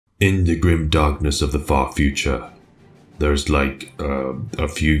In the grim darkness of the far future, there's like a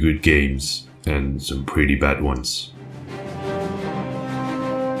few good games and some pretty bad ones.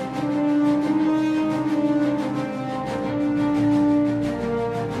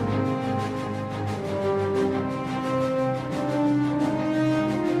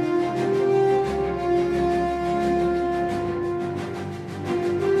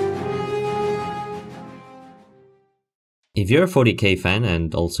 If you're a 40K fan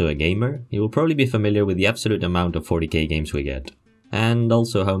and also a gamer, you will probably be familiar with the absolute amount of 40K games we get, and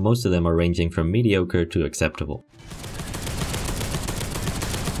also how most of them are ranging from mediocre to acceptable.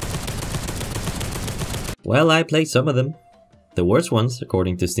 Well, I played some of them. The worst ones,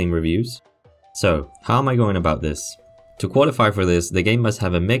 according to Steam reviews. So, how am I going about this? To qualify for this, the game must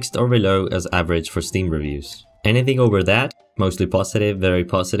have a mixed or below as average for Steam reviews. Anything over that, mostly positive, very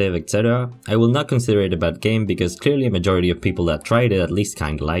positive, etc., I will not consider it a bad game because clearly a majority of people that tried it at least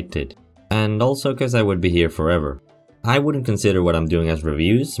kinda liked it. And also because I would be here forever. I wouldn't consider what I'm doing as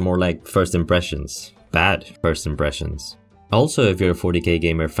reviews, more like first impressions. Bad first impressions. Also, if you're a 40K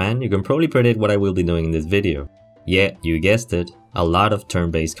gamer fan, you can probably predict what I will be doing in this video. Yeah, you guessed it, a lot of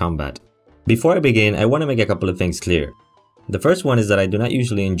turn-based combat. Before I begin, I want to make a couple of things clear. The first one is that I do not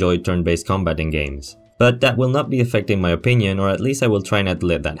usually enjoy turn-based combat in games. But that will not be affecting my opinion, or at least I will try not to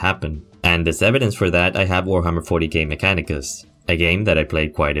let that happen. And as evidence for that, I have Warhammer 40K Mechanicus, a game that I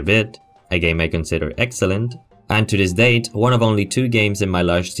played quite a bit, a game I consider excellent, and to this date, one of only 2 games in my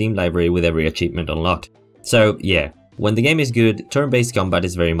large Steam library with every achievement unlocked. So yeah, when the game is good, turn-based combat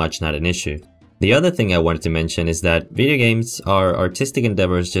is very much not an issue. The other thing I wanted to mention is that video games are artistic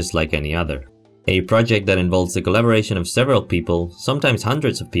endeavors just like any other. A project that involves the collaboration of several people, sometimes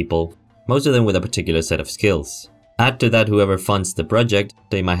hundreds of people, most of them with a particular set of skills. Add to that whoever funds the project,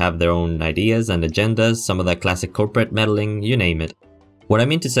 they might have their own ideas and agendas, some of that classic corporate meddling, you name it. What I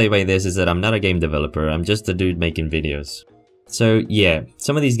mean to say by this is that I'm not a game developer, I'm just a dude making videos. So yeah,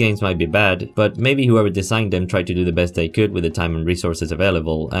 some of these games might be bad, but maybe whoever designed them tried to do the best they could with the time and resources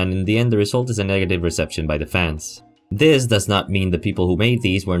available, and in the end the result is a negative reception by the fans. This does not mean the people who made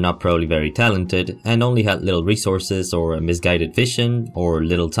these were not probably very talented and only had little resources or a misguided vision or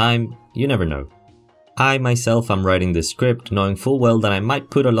little time, you never know. I myself am writing this script knowing full well that I might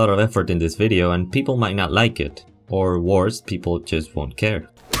put a lot of effort in this video and people might not like it, or worse, people just won't care.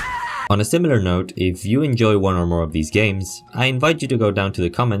 On a similar note, if you enjoy one or more of these games, I invite you to go down to the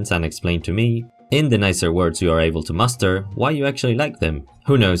comments and explain to me, in the nicer words you are able to muster, why you actually like them.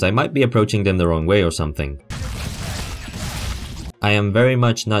 Who knows, I might be approaching them the wrong way or something. I am very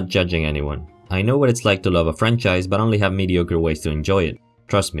much not judging anyone. I know what it's like to love a franchise but only have mediocre ways to enjoy it.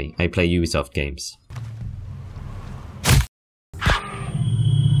 Trust me, I play Ubisoft games.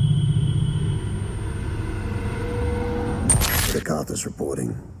 The Carthus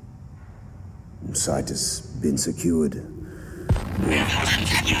reporting. Site has been secured.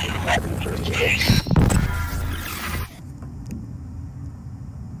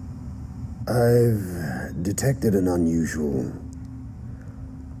 I've detected an unusual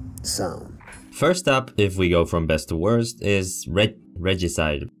sound. First up, if we go from best to worst, is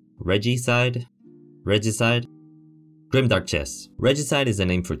Regicide. Regicide? Grimdark Chess. Regicide is a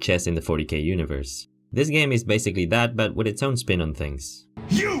name for chess in the 40K universe. This game is basically that, but with its own spin on things.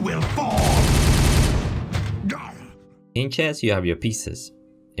 You will fall! In chess you have your pieces.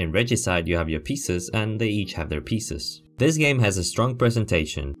 In Regicide you have your pieces and they each have their pieces. This game has a strong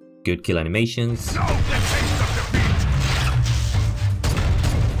presentation, good kill animations,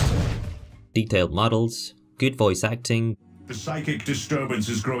 detailed models, good voice acting. The psychic disturbance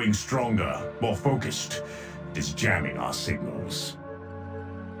is growing stronger, more focused. It is jamming our signals.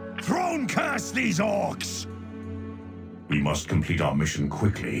 Throne curse these orcs! We must complete our mission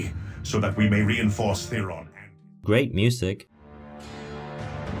quickly, so that we may reinforce Theron. Great music.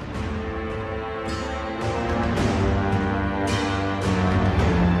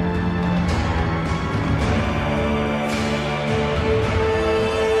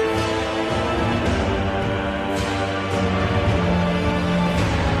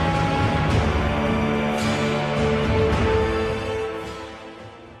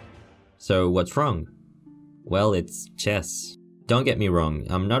 So what's wrong? Well, it's chess. Don't get me wrong,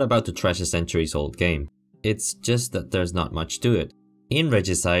 I'm not about to trash a centuries old game. It's just that there's not much to it. In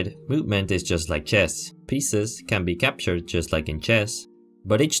Regicide, movement is just like chess. Pieces can be captured just like in chess.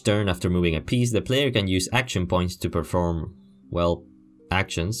 But each turn after moving a piece, the player can use action points to perform, well,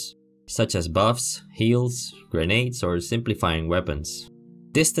 actions, such as buffs, heals, grenades, or simplifying weapons.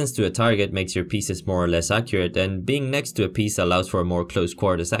 Distance to a target makes your pieces more or less accurate, and being next to a piece allows for a more close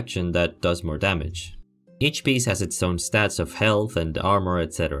quarters action that does more damage. Each piece has its own stats of health and armor,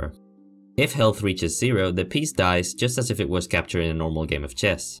 etc. If health reaches 0, the piece dies just as if it was captured in a normal game of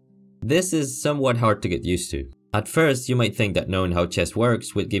chess. This is somewhat hard to get used to. At first, you might think that knowing how chess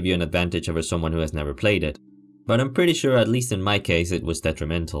works would give you an advantage over someone who has never played it, but I'm pretty sure, at least in my case, it was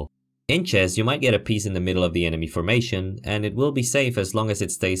detrimental. In chess, you might get a piece in the middle of the enemy formation, and it will be safe as long as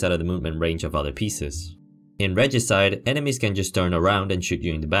it stays out of the movement range of other pieces. In Regicide, enemies can just turn around and shoot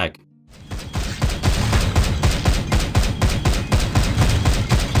you in the back.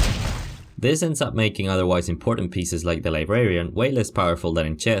 This ends up making otherwise important pieces like the Librarian way less powerful than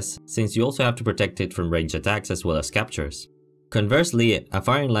in chess, since you also have to protect it from ranged attacks as well as captures. Conversely, a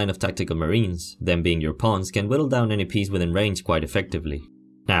firing line of tactical marines, them being your pawns, can whittle down any piece within range quite effectively.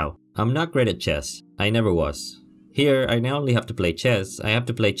 Now, I'm not great at chess, I never was. Here, I not only have to play chess, I have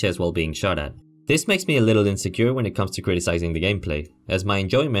to play chess while being shot at. This makes me a little insecure when it comes to criticizing the gameplay, as my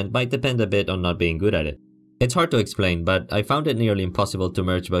enjoyment might depend a bit on not being good at it. It's hard to explain, but I found it nearly impossible to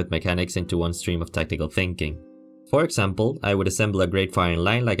merge both mechanics into one stream of tactical thinking. For example, I would assemble a great firing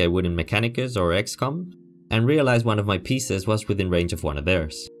line like I would in Mechanicus or XCOM, and realize one of my pieces was within range of one of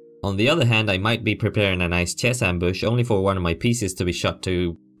theirs. On the other hand, I might be preparing a nice chess ambush only for one of my pieces to be shot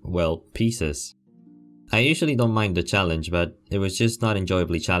to, well, pieces. I usually don't mind the challenge, but it was just not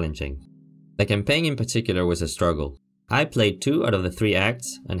enjoyably challenging. The campaign in particular was a struggle. I played 2 out of the 3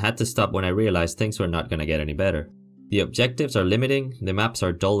 acts and had to stop when I realized things were not gonna get any better. The objectives are limiting, the maps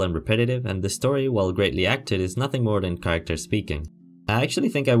are dull and repetitive, and the story, while greatly acted, is nothing more than characters speaking. I actually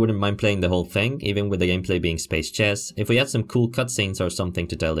think I wouldn't mind playing the whole thing, even with the gameplay being space chess, if we had some cool cutscenes or something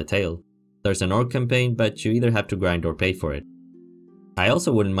to tell the tale. There's an orc campaign, but you either have to grind or pay for it. I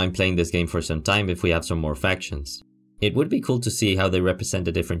also wouldn't mind playing this game for some time if we have some more factions. It would be cool to see how they represent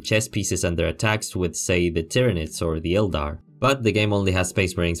the different chess pieces and their attacks with, say, the Tyranids or the Eldar, but the game only has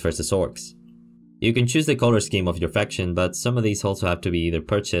Space Marines versus Orcs. You can choose the color scheme of your faction, but some of these also have to be either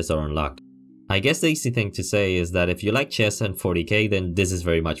purchased or unlocked. I guess the easy thing to say is that if you like chess and 40k, then this is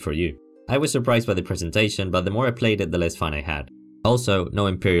very much for you. I was surprised by the presentation, but the more I played it, the less fun I had. Also, no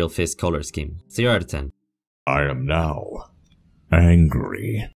Imperial Fist color scheme. 0 out of 10. I am now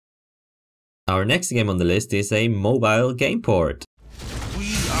angry. Our next game on the list is a mobile game port.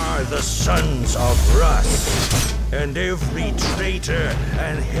 We are the sons of Rust, and every traitor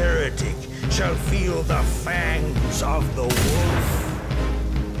and heretic shall feel the fangs of the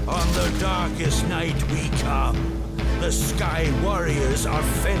wolf. On the darkest night we come, the Sky Warriors are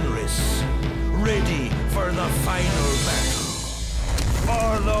Fenris, ready for the final battle,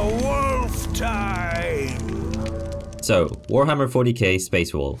 for the wolf time! So, Warhammer 40k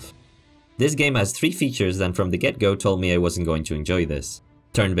Space Wolf. This game has 3 features that from the get-go told me I wasn't going to enjoy this.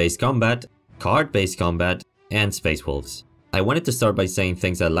 Turn-based combat, card-based combat, and Space Wolves. I wanted to start by saying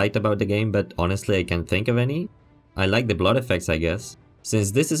things I liked about the game, but honestly I can't think of any. I like the blood effects, I guess.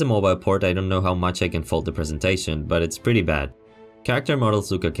 Since this is a mobile port, I don't know how much I can fault the presentation, but it's pretty bad. Character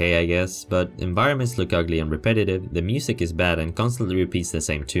models look okay, I guess, but environments look ugly and repetitive, the music is bad and constantly repeats the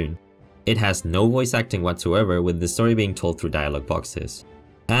same tune. It has no voice acting whatsoever, with the story being told through dialogue boxes.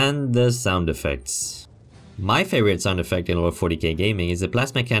 And the sound effects. My favorite sound effect in all of 40k gaming is the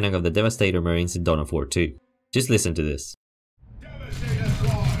plasma cannon of the Devastator Marines in Dawn of War 2. Just listen to this.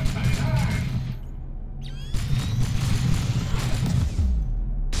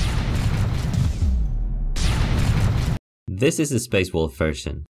 This is the Space Wolf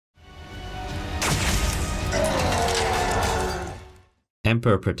version.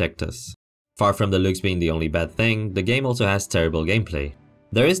 Emperor Protect Us. Far from the looks being the only bad thing, the game also has terrible gameplay.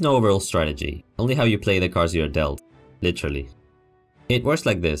 There is no overall strategy, only how you play the cards you are dealt, literally. It works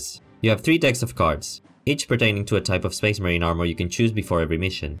like this. You have 3 decks of cards, each pertaining to a type of Space Marine armor you can choose before every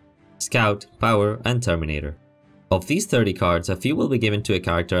mission: Scout, Power, and Terminator. Of these 30 cards, a few will be given to a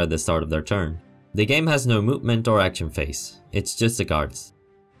character at the start of their turn. The game has no movement or action phase, it's just the cards.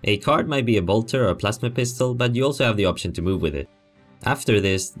 A card might be a bolter or a plasma pistol, but you also have the option to move with it. After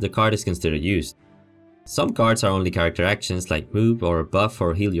this, the card is considered used. Some cards are only character actions like move or buff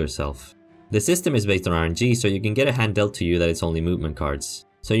or heal yourself. The system is based on RNG, so you can get a hand dealt to you that is only movement cards.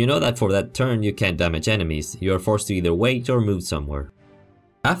 So you know that for that turn you can't damage enemies, you are forced to either wait or move somewhere.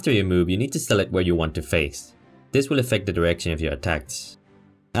 After you move, you need to select where you want to face. This will affect the direction of your attacks.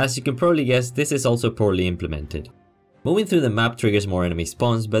 As you can probably guess, this is also poorly implemented. Moving through the map triggers more enemy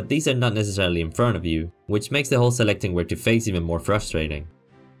spawns, but these are not necessarily in front of you, which makes the whole selecting where to face even more frustrating.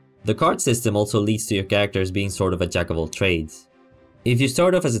 The card system also leads to your characters being sort of a jack of all trades. If you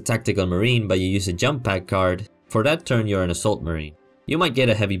start off as a tactical marine but you use a jump pack card, for that turn you're an assault marine. You might get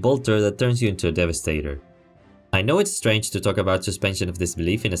a heavy bolter that turns you into a devastator. I know it's strange to talk about suspension of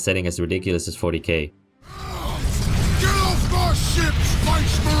disbelief in a setting as ridiculous as 40k,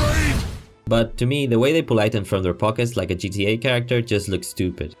 Thanks, Marine! But to me, the way they pull items from their pockets like a GTA character just looks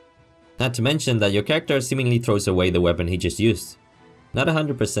stupid. Not to mention that your character seemingly throws away the weapon he just used. Not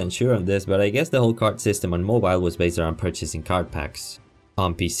 100% sure on this, but I guess the whole card system on mobile was based around purchasing card packs.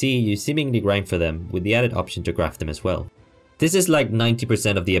 On PC, you seemingly grind for them, with the added option to craft them as well. This is like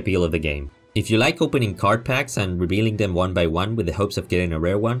 90% of the appeal of the game. If you like opening card packs and revealing them one by one with the hopes of getting a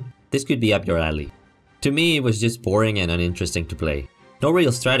rare one, this could be up your alley. To me, it was just boring and uninteresting to play. No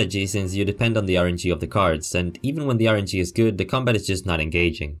real strategy since you depend on the RNG of the cards, and even when the RNG is good, the combat is just not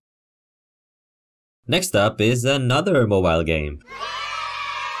engaging. Next up is another mobile game.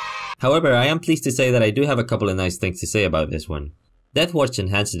 However, I am pleased to say that I do have a couple of nice things to say about this one. Deathwatch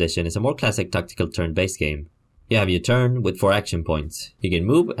Enhanced Edition is a more classic tactical turn-based game. You have your turn with 4 action points. You can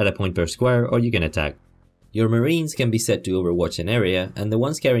move at a point per square or you can attack. Your marines can be set to overwatch an area, and the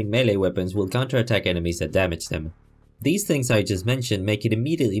ones carrying melee weapons will counterattack enemies that damage them. These things I just mentioned make it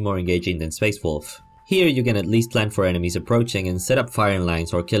immediately more engaging than Space Wolf. Here you can at least plan for enemies approaching and set up firing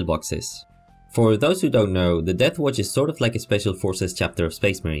lines or kill boxes. For those who don't know, the Deathwatch is sort of like a Special Forces chapter of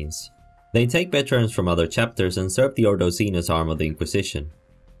Space Marines. They take veterans from other chapters and serve the Ordo Xenos arm of the Inquisition.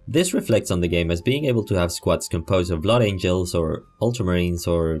 This reflects on the game as being able to have squads composed of Blood Angels or Ultramarines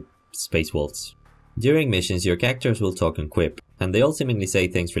or Space Wolves. During missions your characters will talk and quip, and they all seemingly say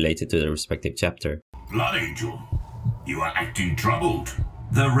things related to their respective chapter. Blood Angel, you are acting troubled.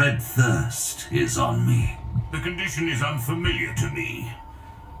 The red thirst is on me. The condition is unfamiliar to me.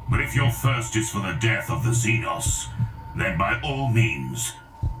 But if your thirst is for the death of the Xenos, then by all means,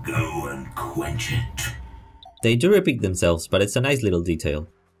 go and quench it. They do repeat themselves, but it's a nice little detail.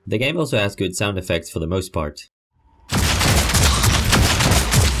 The game also has good sound effects for the most part.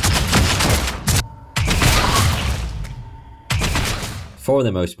 For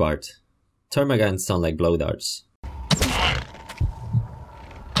the most part. Termagants sound like blow darts.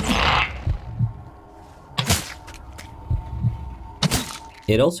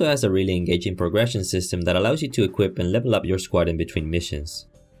 It also has a really engaging progression system that allows you to equip and level up your squad in between missions.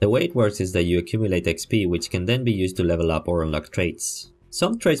 The way it works is that you accumulate XP which can then be used to level up or unlock traits.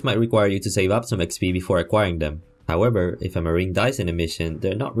 Some traits might require you to save up some XP before acquiring them. However, if a marine dies in a mission,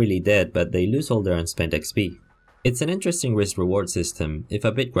 they're not really dead but they lose all their unspent XP. It's an interesting risk-reward system, if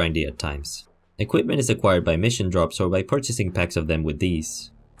a bit grindy at times. Equipment is acquired by mission drops or by purchasing packs of them with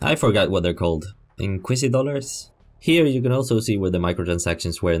these. I forgot what they're called. Inquisidolars? Here you can also see where the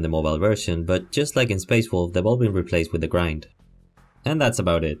microtransactions were in the mobile version, but just like in Space Wolf, they've all been replaced with the grind. And that's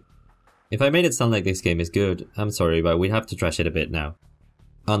about it. If I made it sound like this game is good, I'm sorry, but we'd have to trash it a bit now.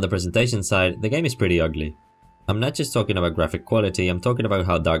 On the presentation side, the game is pretty ugly. I'm not just talking about graphic quality, I'm talking about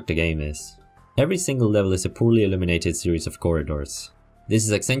how dark the game is. Every single level is a poorly illuminated series of corridors. This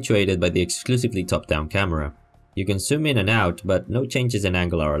is accentuated by the exclusively top-down camera. You can zoom in and out, but no changes in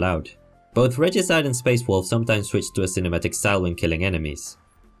angle are allowed. Both Regicide and Space Wolf sometimes switch to a cinematic style when killing enemies.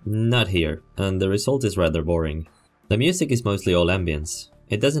 Not here, and the result is rather boring. The music is mostly all ambience.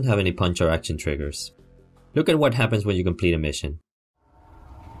 It doesn't have any punch or action triggers. Look at what happens when you complete a mission.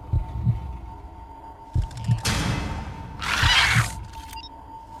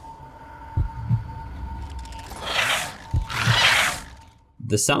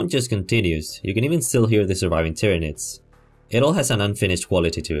 The sound just continues. You can even still hear the surviving Tyranids. It all has an unfinished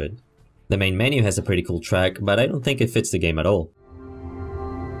quality to it. The main menu has a pretty cool track, but I don't think it fits the game at all.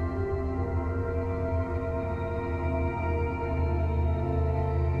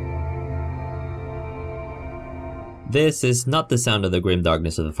 This is not the sound of the grim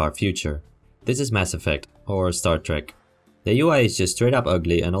darkness of the far future. This is Mass Effect, or Star Trek. The UI is just straight up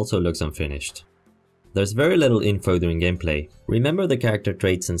ugly and also looks unfinished. There's very little info during gameplay. Remember the character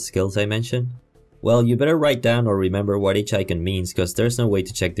traits and skills I mentioned? Well, you better write down or remember what each icon means cause there's no way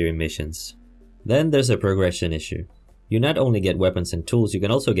to check during missions. Then there's a progression issue. You not only get weapons and tools, you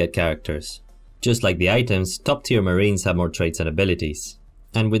can also get characters. Just like the items, top tier marines have more traits and abilities.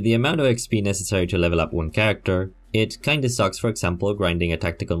 And with the amount of XP necessary to level up one character, it kinda sucks, for example, grinding a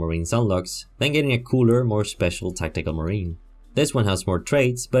tactical marine unlocks, then getting a cooler, more special tactical marine. This one has more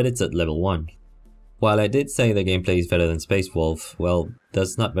traits, but it's at level 1. While I did say the gameplay is better than Space Wolf, well,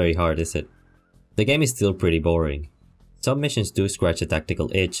 that's not very hard, is it? The game is still pretty boring. Some missions do scratch a tactical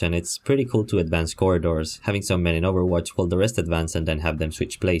itch, and it's pretty cool to advance corridors, having some men in Overwatch while the rest advance and then have them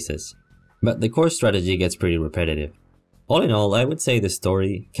switch places. But the core strategy gets pretty repetitive. All in all, I would say the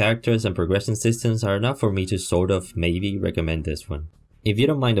story, characters and progression systems are enough for me to sort of maybe recommend this one. If you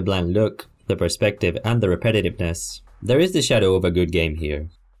don't mind the bland look, the perspective and the repetitiveness, there is the shadow of a good game here,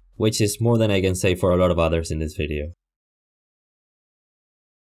 which is more than I can say for a lot of others in this video.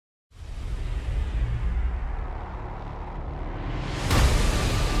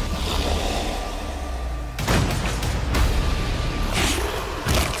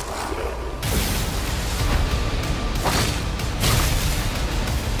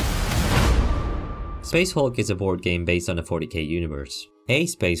 Space Hulk is a board game based on the 40K universe. A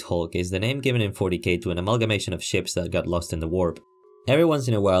Space Hulk is the name given in 40K to an amalgamation of ships that got lost in the warp. Every once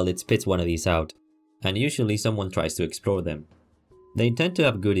in a while it spits one of these out, and usually someone tries to explore them. They tend to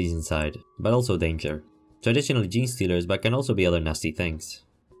have goodies inside, but also danger. Traditionally gene stealers, but can also be other nasty things.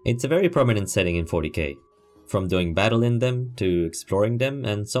 It's a very prominent setting in 40K, from doing battle in them, to exploring them,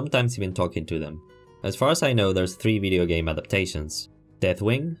 and sometimes even talking to them. As far as I know, there's 3 video game adaptations.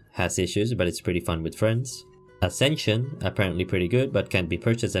 Deathwing has issues, but it's pretty fun with friends. Ascension, apparently pretty good, but can't be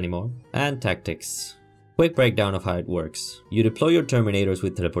purchased anymore. And Tactics. Quick breakdown of how it works. You deploy your Terminators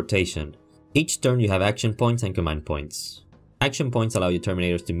with teleportation. Each turn you have action points and command points. Action points allow your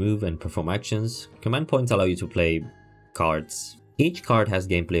Terminators to move and perform actions. Command points allow you to play cards. Each card has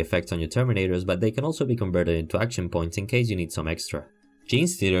gameplay effects on your Terminators, but they can also be converted into action points in case you need some extra. Gene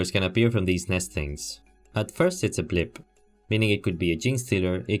Stealers can appear from these nestings. At first it's a blip, meaning it could be a Gene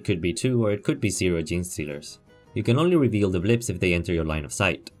Stealer, it could be 2, or it could be 0 Gene Stealers. You can only reveal the blips if they enter your line of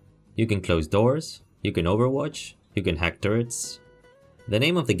sight. You can close doors, you can overwatch, you can hack turrets. The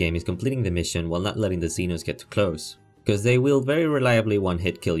name of the game is completing the mission while not letting the Xenos get too close, because they will very reliably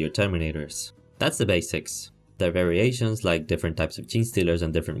one-hit kill your Terminators. That's the basics. There are variations like different types of Gene Stealers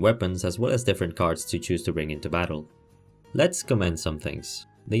and different weapons, as well as different cards to choose to bring into battle. Let's comment some things.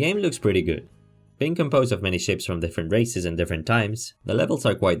 The game looks pretty good. Being composed of many ships from different races and different times, the levels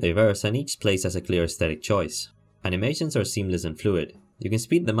are quite diverse and each place has a clear aesthetic choice. Animations are seamless and fluid. You can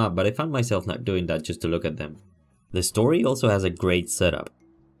speed them up, but I found myself not doing that just to look at them. The story also has a great setup.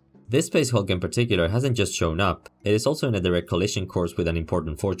 This Space Hulk in particular hasn't just shown up, it is also in a direct collision course with an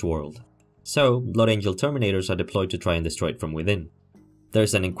important Forge world. So, Blood Angel Terminators are deployed to try and destroy it from within.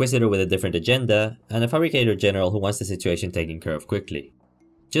 There's an Inquisitor with a different agenda, and a Fabricator General who wants the situation taken care of quickly.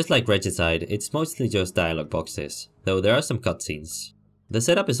 Just like Regicide, it's mostly just dialogue boxes, though there are some cutscenes. The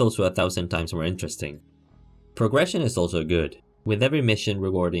setup is also 1,000 times more interesting. Progression is also good, with every mission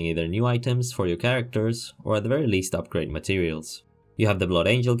rewarding either new items for your characters, or at the very least upgrade materials. You have the Blood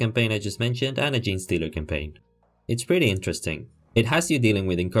Angel campaign I just mentioned, and a Gene Stealer campaign. It's pretty interesting. It has you dealing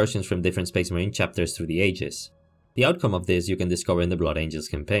with incursions from different Space Marine chapters through the ages. The outcome of this you can discover in the Blood Angels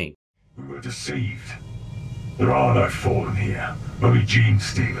campaign. We were deceived. There are no fallen here, only Gene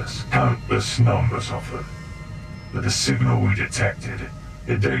Stealers, countless numbers of them. But the signal we detected,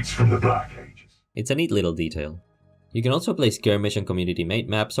 it dates from the Black Ages. It's a neat little detail. You can also play skirmish and community made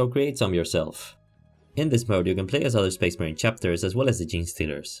maps or create some yourself. In this mode you can play as other Space Marine chapters as well as the Gene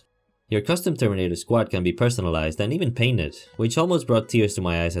Stealers. Your custom Terminator squad can be personalized and even painted, which almost brought tears to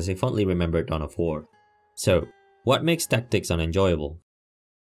my eyes as I fondly remembered Dawn of War. So, what makes Tactics unenjoyable?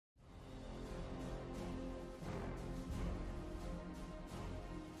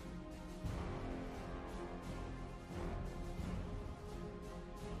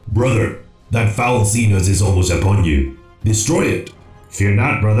 Brother, that foul Xenos is almost upon you. Destroy it. Fear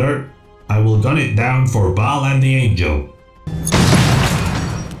not, brother. I will gun it down for Baal and the Angel.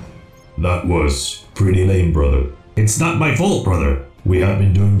 That was pretty lame, brother. It's not my fault, brother. We have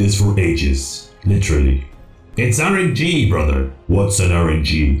been doing this for ages. Literally. It's RNG, brother. What's an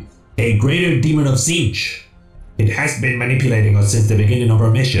RNG? A greater demon of siege. It has been manipulating us since the beginning of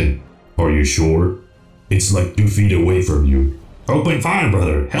our mission. Are you sure? It's like 2 feet away from you. Open fire,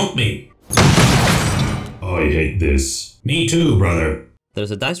 brother. Help me. I hate this. Me too, brother.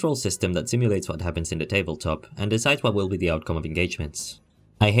 There's a dice roll system that simulates what happens in the tabletop and decides what will be the outcome of engagements.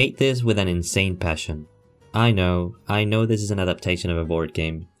 I hate this with an insane passion. I know this is an adaptation of a board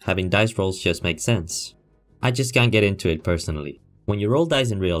game. Having dice rolls just makes sense. I just can't get into it personally. When you roll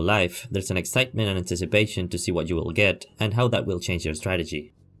dice in real life, there's an excitement and anticipation to see what you will get and how that will change your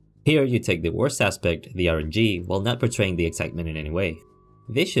strategy. Here you take the worst aspect, the RNG, while not portraying the excitement in any way.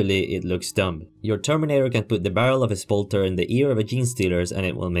 Visually, it looks dumb. Your Terminator can put the barrel of his bolter in the ear of a Gene Stealer's and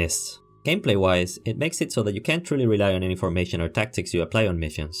it will miss. Gameplay-wise, it makes it so that you can't truly rely on any formation or tactics you apply on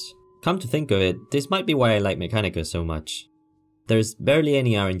missions. Come to think of it, this might be why I like Mechanica so much. There's barely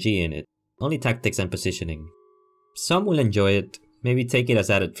any RNG in it, only tactics and positioning. Some will enjoy it, maybe take it as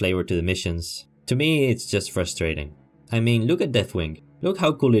added flavor to the missions. To me, it's just frustrating. I mean, look at Deathwing. Look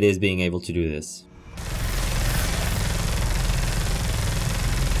how cool it is being able to do this.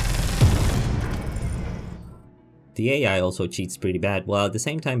 The AI also cheats pretty bad while at the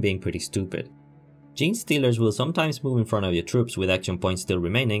same time being pretty stupid. Gene Stealers will sometimes move in front of your troops with action points still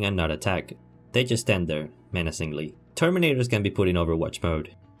remaining and not attack. They just stand there, menacingly. Terminators can be put in Overwatch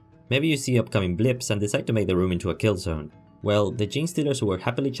mode. Maybe you see upcoming blips and decide to make the room into a kill zone. Well, the Gene Stealers who were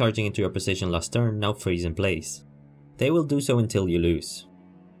happily charging into your position last turn now freeze in place. They will do so until you lose.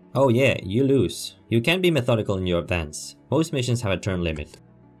 Oh yeah, you lose. You can't be methodical in your advance. Most missions have a turn limit.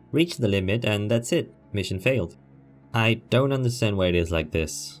 Reach the limit and that's it. mission failed. I don't understand why it is like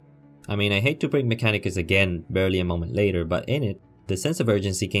this. I mean, I hate to bring Mechanicus again barely a moment later, but in it, the sense of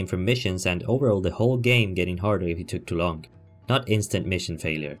urgency came from missions and overall the whole game getting harder if it took too long, not instant mission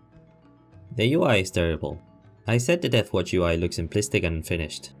failure. The UI is terrible. I said the Deathwatch UI looks simplistic and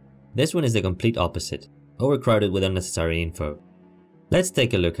unfinished. This one is the complete opposite, overcrowded with unnecessary info. Let's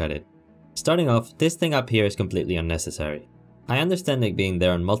take a look at it. Starting off, this thing up here is completely unnecessary. I understand it being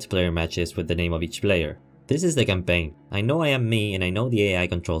there on multiplayer matches with the name of each player. This is the campaign. I know I am me and I know the AI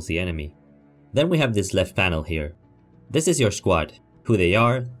controls the enemy. Then we have this left panel here. This is your squad, who they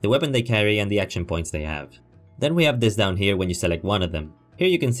are, the weapon they carry and the action points they have. Then we have this down here when you select one of them. Here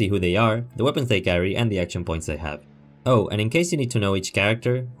you can see who they are, the weapons they carry and the action points they have. Oh, and in case you need to know each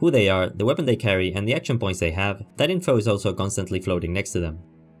character, who they are, the weapon they carry and the action points they have, that info is also constantly floating next to them.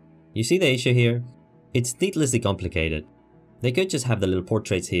 You see the issue here? It's needlessly complicated. They could just have the little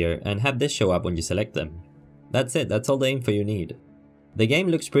portraits here and have this show up when you select them. That's it, that's all the info you need. The game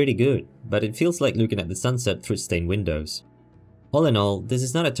looks pretty good, but it feels like looking at the sunset through stained windows. All in all, this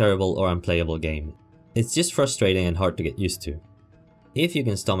is not a terrible or unplayable game. It's just frustrating and hard to get used to. If you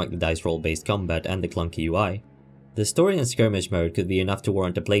can stomach the dice roll based combat and the clunky UI, the story and skirmish mode could be enough to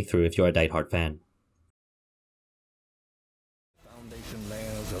warrant a playthrough if you're a diehard fan. Foundation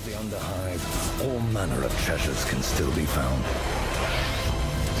layers of the Underhive, all manner of treasures can still be found.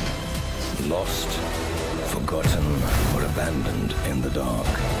 Lost, forgotten, or abandoned in the dark.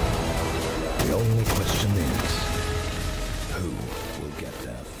 The only question is, who will get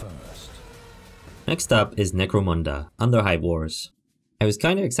there first? Next up is Necromunda, Underhive Wars. I was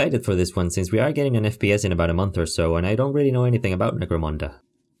kinda excited for this one since we are getting an FPS in about a month or so and I don't really know anything about Necromunda.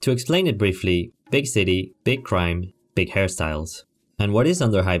 To explain it briefly, big city, big crime, big hairstyles. And what is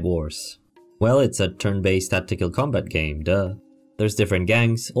Underhive Wars? Well, it's a turn-based tactical combat game, duh. There's different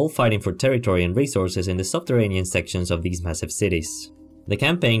gangs, all fighting for territory and resources in the subterranean sections of these massive cities. The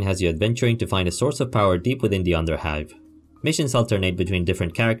campaign has you adventuring to find a source of power deep within the Underhive. Missions alternate between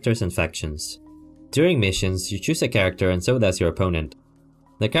different characters and factions. During missions, you choose a character and so does your opponent.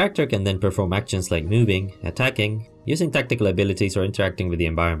 The character can then perform actions like moving, attacking, using tactical abilities or interacting with the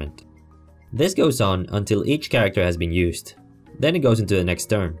environment. This goes on until each character has been used. Then it goes into the next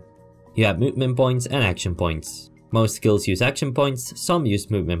turn. You have movement points and action points. Most skills use action points, some use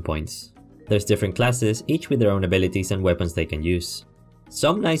movement points. There's different classes, each with their own abilities and weapons they can use.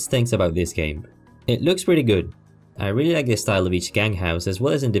 Some nice things about this game. It looks pretty good. I really like the style of each gang house as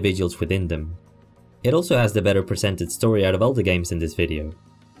well as individuals within them. It also has the better presented story out of all the games in this video,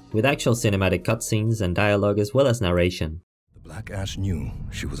 with actual cinematic cutscenes and dialogue as well as narration. The Black Ash knew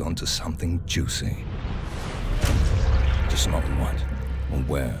she was onto something juicy. Just not what or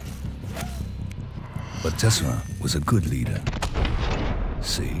where. But Tessera was a good leader.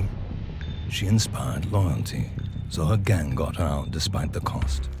 See? She inspired loyalty, so her gang got out despite the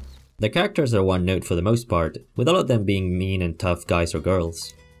cost. The characters are one note for the most part, with all of them being mean and tough guys or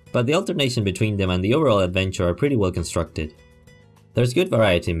girls. But the alternation between them and the overall adventure are pretty well constructed. There's good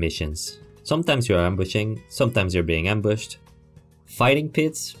variety in missions. Sometimes you're ambushing, sometimes you're being ambushed. Fighting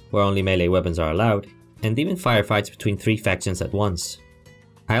pits, where only melee weapons are allowed, and even firefights between 3 factions at once.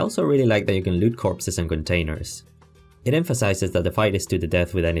 I also really like that you can loot corpses and containers. It emphasizes that the fight is to the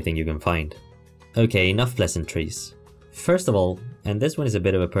death with anything you can find. Okay, enough pleasantries. First of all, and this one is a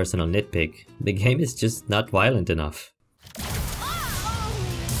bit of a personal nitpick, the game is just not violent enough.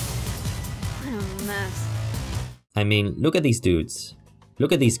 What a mess. I mean, look at these dudes.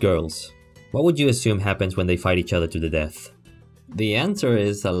 Look at these girls. What would you assume happens when they fight each other to the death? The answer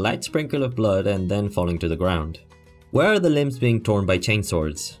is a light sprinkle of blood and then falling to the ground. Where are the limbs being torn by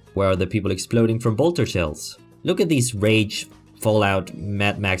chainswords? Where are the people exploding from bolter shells? Look at these Rage, Fallout,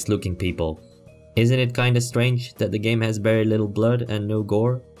 Mad Max looking people. Isn't it kinda strange that the game has very little blood and no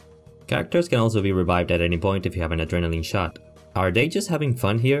gore? Characters can also be revived at any point if you have an adrenaline shot. Are they just having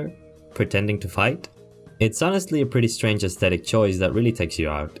fun here? Pretending to fight? It's honestly a pretty strange aesthetic choice that really takes you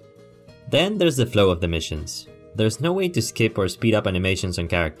out. Then there's the flow of the missions. There's no way to skip or speed up animations on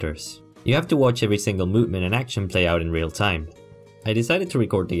characters. You have to watch every single movement and action play out in real time. I decided to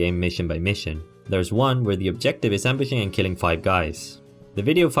record the game mission by mission. There's one where the objective is ambushing and killing 5 guys. The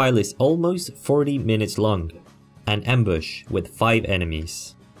video file is almost 40 minutes long. An ambush with 5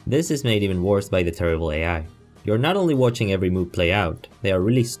 enemies. This is made even worse by the terrible AI. You're not only watching every move play out, they are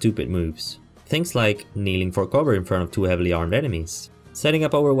really stupid moves. Things like kneeling for cover in front of 2 heavily armed enemies, setting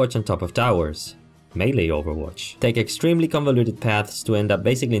up Overwatch on top of towers, melee Overwatch, take extremely convoluted paths to end up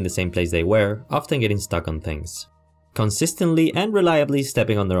basically in the same place they were, often getting stuck on things, consistently and reliably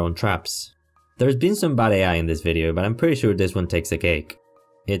stepping on their own traps. There's been some bad AI in this video, but I'm pretty sure this one takes the cake.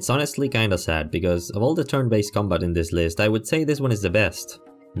 It's honestly kinda sad, because of all the turn-based combat in this list, I would say this one is the best.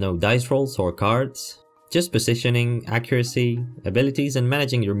 No dice rolls or cards, just positioning, accuracy, abilities, and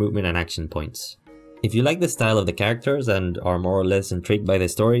managing your movement and action points. If you like the style of the characters and are more or less intrigued by the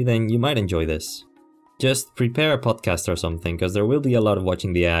story, then you might enjoy this. Just prepare a podcast or something, cause there will be a lot of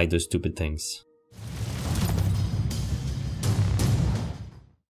watching the AI do stupid things.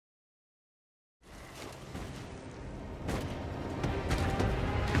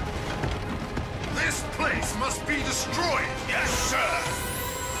 This place must be destroyed! Yes, sir!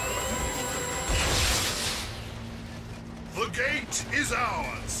 The gate is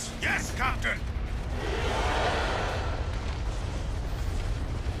ours! Yes, Captain!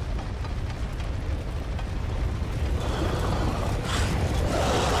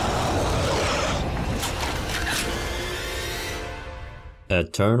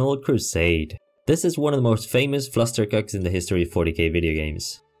 Eternal Crusade. This is one of the most famous flustercucks in the history of 40k video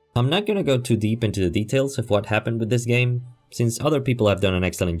games. I'm not gonna go too deep into the details of what happened with this game, since other people have done an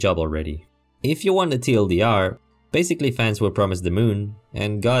excellent job already. If you want the TLDR, basically fans were promised the moon,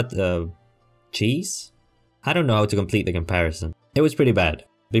 and got, cheese? I don't know how to complete the comparison. It was pretty bad.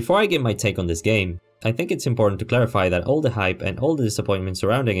 Before I give my take on this game, I think it's important to clarify that all the hype and all the disappointment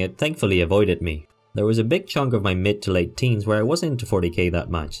surrounding it thankfully avoided me. There was a big chunk of my mid to late teens where I wasn't into 40k that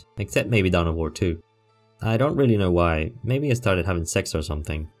much, except maybe Dawn of War 2. I don't really know why, maybe I started having sex or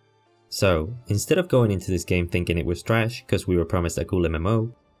something. So, instead of going into this game thinking it was trash because we were promised a cool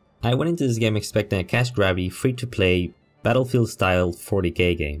MMO, I went into this game expecting a cash grabby, free-to-play, Battlefield-style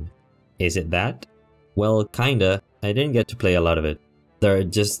 40k game. Is it that? Well, kinda. I didn't get to play a lot of it. There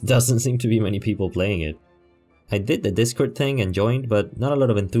just doesn't seem to be many people playing it. I did the Discord thing and joined, but not a lot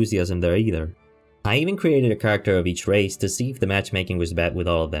of enthusiasm there either. I even created a character of each race to see if the matchmaking was bad with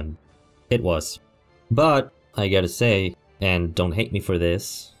all of them. It was. But, I gotta say, and don't hate me for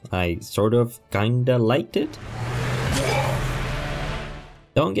this, I sort of kinda liked it.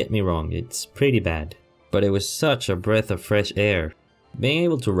 Don't get me wrong, it's pretty bad. But it was such a breath of fresh air. Being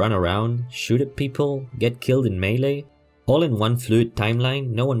able to run around, shoot at people, get killed in melee, all in one fluid timeline,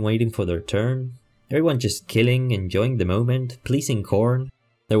 no one waiting for their turn, everyone just killing, enjoying the moment, pleasing Khorne.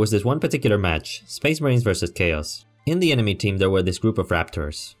 There was this one particular match, Space Marines vs Chaos. In the enemy team there were this group of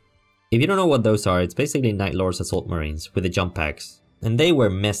Raptors. If you don't know what those are, it's basically Night Lords Assault Marines with the jump packs. And they were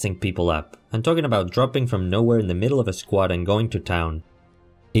messing people up. I'm talking about dropping from nowhere in the middle of a squad and going to town.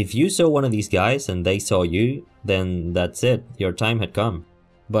 If you saw one of these guys and they saw you, then that's it, your time had come.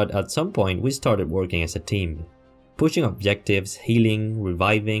 But at some point we started working as a team. Pushing objectives, healing,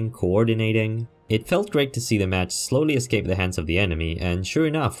 reviving, coordinating. It felt great to see the match slowly escape the hands of the enemy, and sure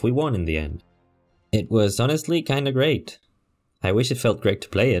enough, we won in the end. It was honestly kinda great. I wish it felt great to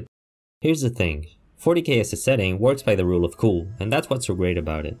play it. Here's the thing, 40k as a setting works by the rule of cool, and that's what's so great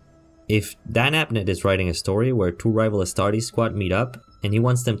about it. If Dan Abnett is writing a story where two rival Astartes squad meet up, and he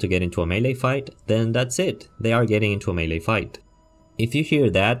wants them to get into a melee fight, then that's it, they are getting into a melee fight. If you hear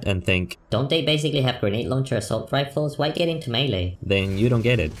that and think, don't they basically have grenade launcher assault rifles, why get into melee? Then you don't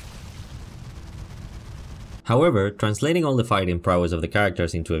get it. However, translating all the fighting prowess of the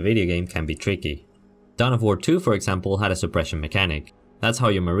characters into a video game can be tricky. Dawn of War 2 for example had a suppression mechanic. That's how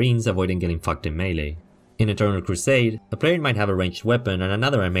your marines avoiding getting fucked in melee. In Eternal Crusade, a player might have a ranged weapon and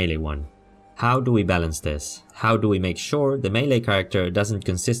another a melee one. How do we balance this? How do we make sure the melee character doesn't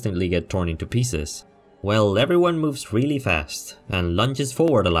consistently get torn into pieces? Well, everyone moves really fast, and lunges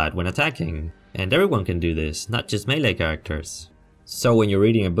forward a lot when attacking, and everyone can do this, not just melee characters. So when you're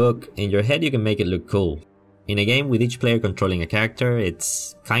reading a book, in your head you can make it look cool. In a game with each player controlling a character,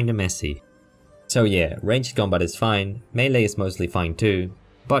 it's kinda messy. So yeah, ranged combat is fine, melee is mostly fine too,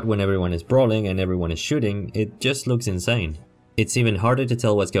 but when everyone is brawling and everyone is shooting, it just looks insane. It's even harder to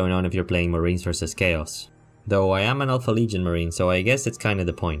tell what's going on if you're playing Marines vs Chaos. Though I am an Alpha Legion Marine, so I guess it's kinda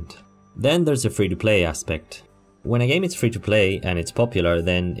the point. Then there's the free-to-play aspect. When a game is free-to-play and it's popular,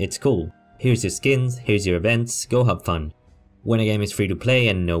 then it's cool. Here's your skins, here's your events, go have fun. When a game is free-to-play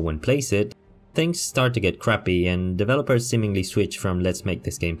and no one plays it, things start to get crappy and developers seemingly switch from let's make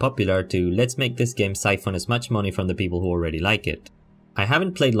this game popular to let's make this game siphon as much money from the people who already like it. I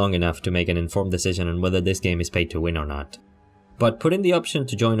haven't played long enough to make an informed decision on whether this game is paid to win or not. But putting the option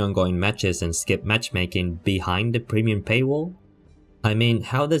to join ongoing matches and skip matchmaking behind the premium paywall? I mean,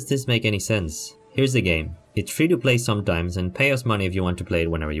 how does this make any sense? Here's the game. It's free to play sometimes and pay us money if you want to play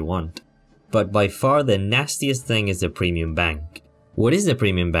it whenever you want. But by far the nastiest thing is the premium bank. What is the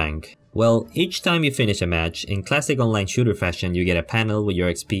premium bank? Well, each time you finish a match, in classic online shooter fashion you get a panel with your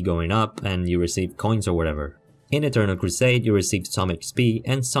XP going up and you receive coins or whatever. In Eternal Crusade you receive some XP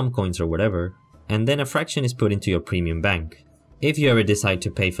and some coins or whatever, and then a fraction is put into your premium bank. If you ever decide to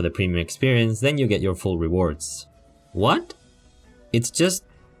pay for the premium experience, then you get your full rewards. What? It's just,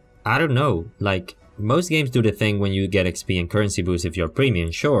 I don't know, like, most games do the thing when you get XP and currency boost if you're premium,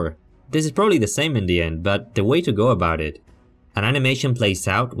 sure. This is probably the same in the end, but the way to go about it. An animation plays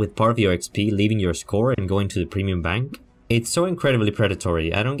out with part of your XP leaving your score and going to the premium bank? It's so incredibly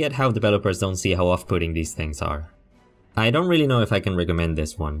predatory, I don't get how developers don't see how off-putting these things are. I don't really know if I can recommend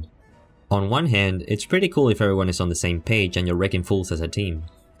this one. On one hand, it's pretty cool if everyone is on the same page and you're wrecking fools as a team.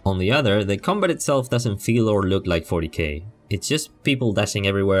 On the other, the combat itself doesn't feel or look like 40k. It's just people dashing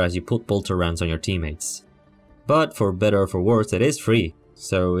everywhere as you put bolter rounds on your teammates. But for better or for worse, it is free,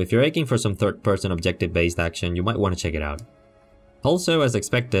 so if you're aching for some third-person objective-based action, you might want to check it out. Also, as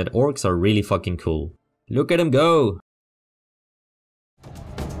expected, orcs are really fucking cool. Look at them go!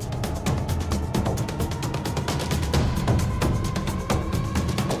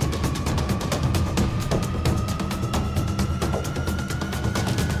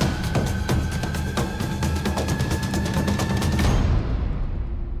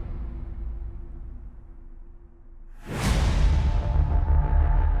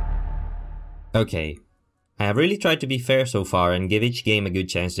 Okay, I have really tried to be fair so far and give each game a good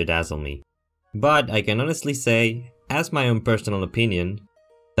chance to dazzle me. But I can honestly say, as my own personal opinion,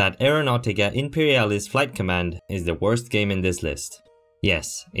 that Aeronautica Imperialis Flight Command is the worst game in this list.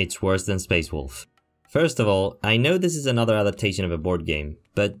 Yes, it's worse than Space Wolf. First of all, I know this is another adaptation of a board game,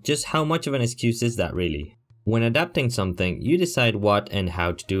 but just how much of an excuse is that really? When adapting something, you decide what and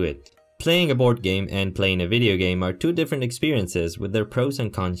how to do it. Playing a board game and playing a video game are two different experiences with their pros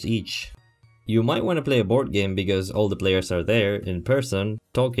and cons each. You might want to play a board game because all the players are there, in person,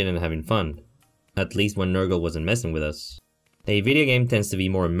 talking and having fun. At least when Nurgle wasn't messing with us. A video game tends to be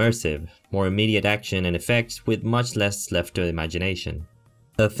more immersive, more immediate action and effects with much less left to imagination.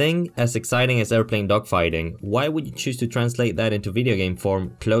 A thing as exciting as airplane dogfighting, why would you choose to translate that into video game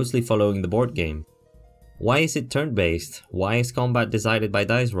form closely following the board game? Why is it turn-based? Why is combat decided by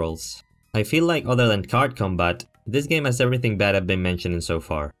dice rolls? I feel like other than card combat, this game has everything bad I've been mentioning so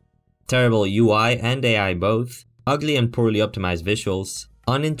far. Terrible UI and AI both, ugly and poorly optimized visuals,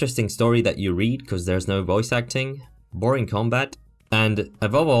 uninteresting story that you read cause there's no voice acting, boring combat, and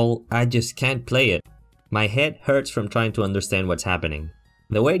above all, I just can't play it. My head hurts from trying to understand what's happening.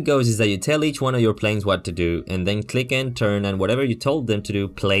 The way it goes is that you tell each one of your planes what to do, and then click and turn and whatever you told them to do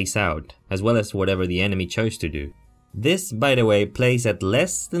plays out, as well as whatever the enemy chose to do. This, by the way, plays at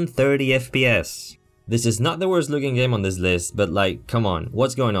less than 30 FPS. This is not the worst looking game on this list, but like, come on,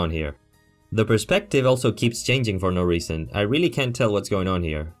 what's going on here? The perspective also keeps changing for no reason. I really can't tell what's going on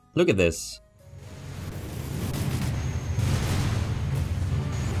here. Look at this.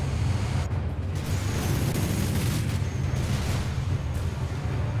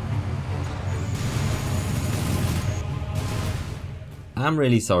 I'm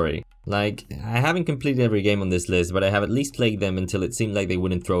really sorry. Like, I haven't completed every game on this list, but I have at least played them until it seemed like they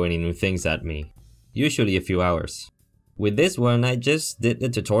wouldn't throw any new things at me. Usually a few hours. With this one, I just did the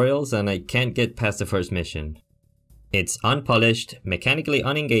tutorials and I can't get past the first mission. It's unpolished, mechanically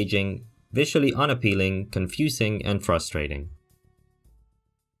unengaging, visually unappealing, confusing and frustrating.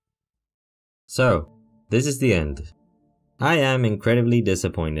 So, this is the end. I am incredibly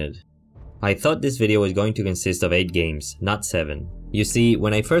disappointed. I thought this video was going to consist of 8 games, not 7. You see,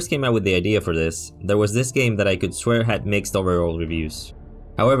 when I first came out with the idea for this, there was this game that I could swear had mixed overall reviews.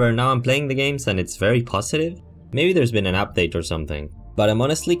 However, now I'm playing the games and it's very positive. Maybe there's been an update or something. But I'm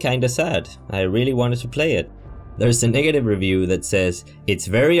honestly kinda sad. I really wanted to play it. There's a negative review that says, "It's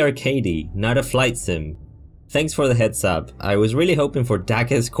very arcadey, not a flight sim." Thanks for the heads up. I was really hoping for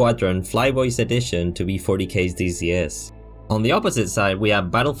Dakka Squadron Flyboys Edition to be 40k's DCS. On the opposite side, we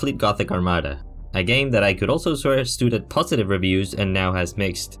have Battlefleet Gothic Armada, a game that I could also swear stood at positive reviews and now has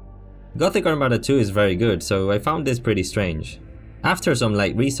mixed. Gothic Armada 2 is very good, so I found this pretty strange. After some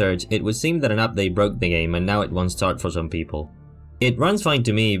light research, it would seem that an update broke the game and now it won't start for some people. It runs fine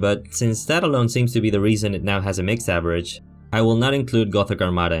to me, but since that alone seems to be the reason it now has a mixed average, I will not include Gothic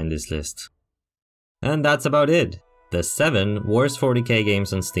Armada in this list. And that's about it. The 7 worst 40k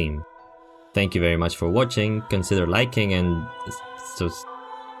games on Steam. Thank you very much for watching, consider liking and... so...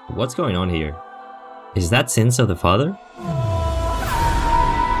 what's going on here? Is that Sins of the Father?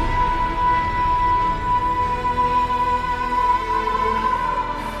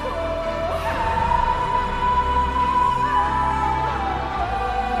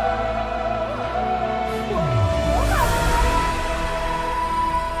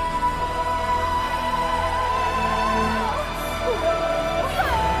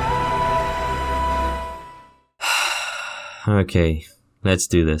 Okay, let's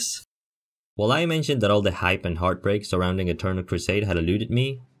do this. While I mentioned that all the hype and heartbreak surrounding Eternal Crusade had eluded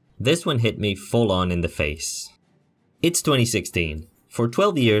me, this one hit me full on in the face. It's 2016. For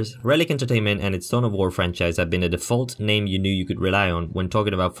 12 years, Relic Entertainment and its Dawn of War franchise have been a default name you knew you could rely on when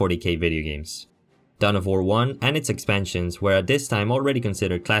talking about 40k video games. Dawn of War 1 and its expansions were at this time already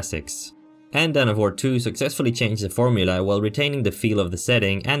considered classics, and Dawn of War 2 successfully changed the formula while retaining the feel of the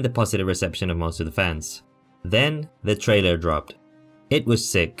setting and the positive reception of most of the fans. Then, the trailer dropped. It was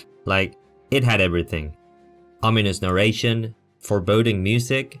sick, like, it had everything. Ominous narration, foreboding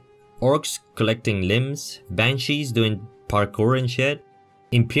music, orcs collecting limbs, banshees doing parkour and shit,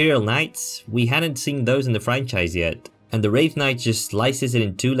 Imperial Knights, we hadn't seen those in the franchise yet, and the Wraith Knight just slices it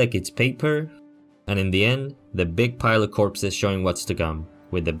in two like it's paper, and in the end, the big pile of corpses showing what's to come,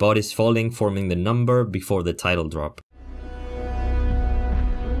 with the bodies falling forming the number before the title drop.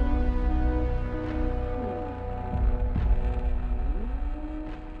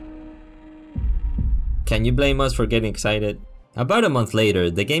 Can you blame us for getting excited? About a month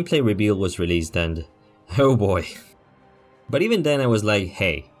later, the gameplay reveal was released and oh boy. But even then I was like,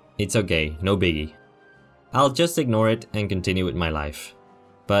 hey, it's okay, no biggie. I'll just ignore it and continue with my life.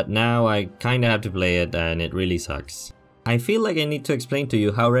 But now I kinda have to play it and it really sucks. I feel like I need to explain to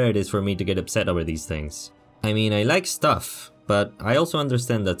you how rare it is for me to get upset over these things. I mean, I like stuff, but I also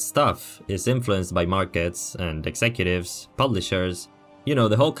understand that stuff is influenced by markets and executives, publishers, you know,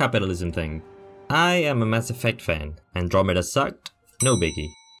 the whole capitalism thing. I am a Mass Effect fan. Andromeda sucked? No biggie.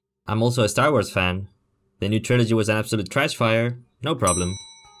 I'm also a Star Wars fan. The new trilogy was an absolute trash fire? No problem.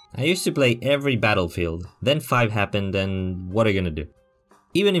 I used to play every Battlefield, then 5 happened and what are you gonna do?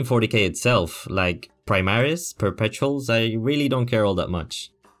 Even in 40k itself, like Primaris, Perpetuals, I really don't care all that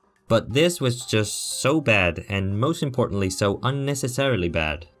much. But this was just so bad and most importantly so unnecessarily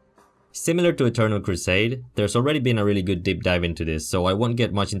bad. Similar to Eternal Crusade, there's already been a really good deep dive into this, so I won't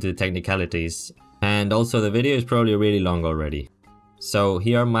get much into the technicalities, and also the video is probably really long already. So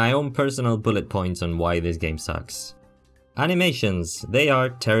here are my own personal bullet points on why this game sucks. Animations, they are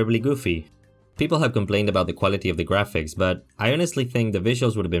terribly goofy. People have complained about the quality of the graphics, but I honestly think the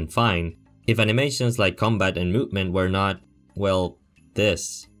visuals would have been fine if animations like combat and movement were not, well,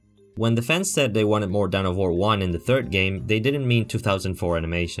 this. When the fans said they wanted more Dawn of War 1 in the third game, they didn't mean 2004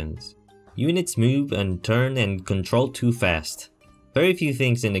 animations. Units move and turn and control too fast. Very few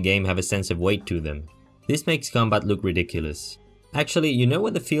things in the game have a sense of weight to them. This makes combat look ridiculous. Actually, you know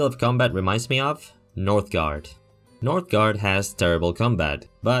what the feel of combat reminds me of? Northgard. Northgard has terrible combat,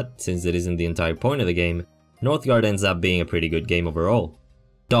 but since it isn't the entire point of the game, Northgard ends up being a pretty good game overall.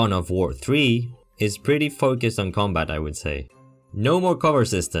 Dawn of War 3 is pretty focused on combat, I would say. No more cover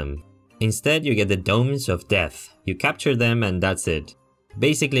system. Instead, you get the Domes of Death. You capture them and that's it.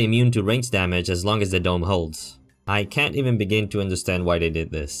 Basically immune to range damage as long as the dome holds. I can't even begin to understand why they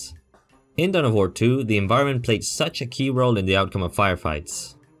did this. In Dawn of War 2, the environment played such a key role in the outcome of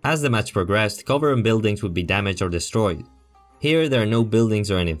firefights. As the match progressed, cover and buildings would be damaged or destroyed. Here there are no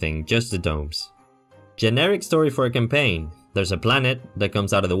buildings or anything, just the domes. Generic story for a campaign. There's a planet that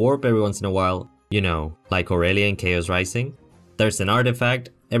comes out of the warp every once in a while, you know, like Aurelia in Chaos Rising. There's an artifact,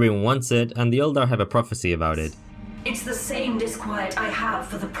 everyone wants it, and the Eldar have a prophecy about it. It's the same disquiet I have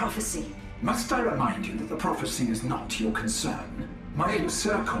for the prophecy. Must I remind you that the prophecy is not your concern? My inner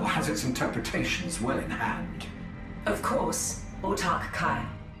circle has its interpretations well in hand. Of course, Autark Kai.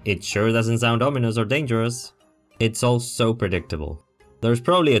 It sure doesn't sound ominous or dangerous. It's all so predictable. There's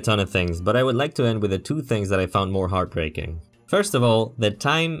probably a ton of things, but I would like to end with the two things that I found more heartbreaking. First of all, the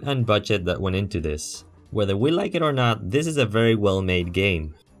time and budget that went into this. Whether we like it or not, this is a very well made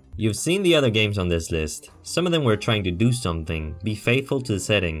game. You've seen the other games on this list. Some of them were trying to do something, be faithful to the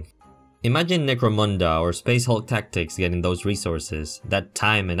setting. Imagine Necromunda or Space Hulk Tactics getting those resources, that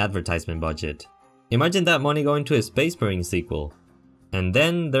time and advertisement budget. Imagine that money going to a Space Marine sequel. And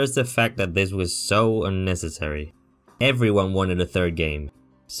then there's the fact that this was so unnecessary. Everyone wanted a third game.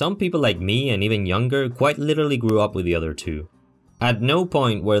 Some people like me and even younger quite literally grew up with the other two. At no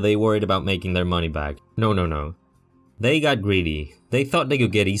point were they worried about making their money back. No. They got greedy. They thought they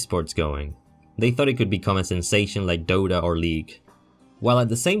could get esports going. They thought it could become a sensation like Dota or League. While at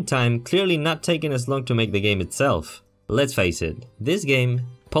the same time, clearly not taking as long to make the game itself. Let's face it, this game,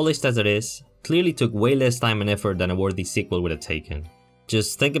 polished as it is, clearly took way less time and effort than a worthy sequel would have taken.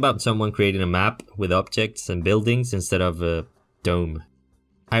 Just think about someone creating a map with objects and buildings instead of a dome.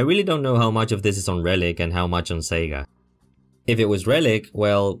 I really don't know how much of this is on Relic and how much on Sega. If it was Relic,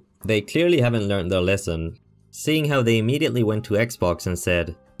 well, they clearly haven't learned their lesson, seeing how they immediately went to Xbox and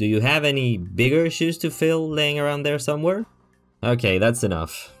said, "Do you have any bigger shoes to fill laying around there somewhere?" Okay, that's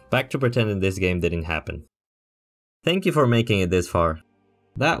enough. Back to pretending this game didn't happen. Thank you for making it this far.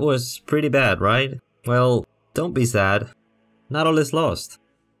 That was pretty bad, right? Well, don't be sad. Not all is lost.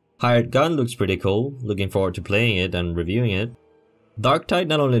 Hired Gun looks pretty cool, looking forward to playing it and reviewing it. Darktide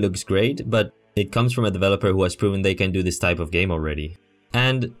not only looks great, but it comes from a developer who has proven they can do this type of game already.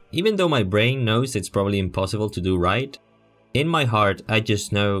 And even though my brain knows it's probably impossible to do right, in my heart I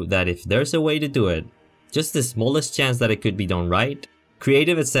just know that if there's a way to do it, just the smallest chance that it could be done right,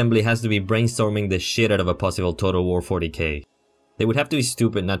 Creative Assembly has to be brainstorming the shit out of a possible Total War 40K. They would have to be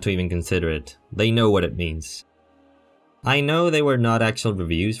stupid not to even consider it. They know what it means. I know they were not actual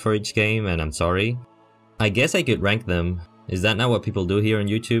reviews for each game, and I'm sorry. I guess I could rank them. Is that not what people do here on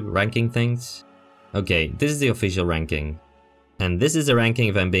YouTube, ranking things? Okay, this is the official ranking. And this is a ranking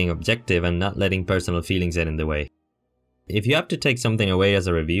if I'm being objective and not letting personal feelings get in the way. If you have to take something away as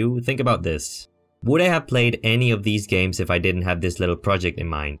a review, think about this. Would I have played any of these games if I didn't have this little project in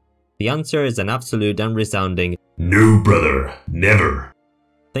mind? The answer is an absolute and resounding no, brother, never.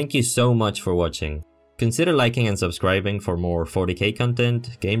 Thank you so much for watching. Consider liking and subscribing for more 40K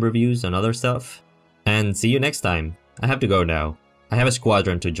content, game reviews and other stuff. And see you next time. I have to go now. I have a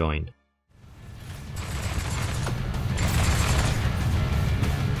squadron to join.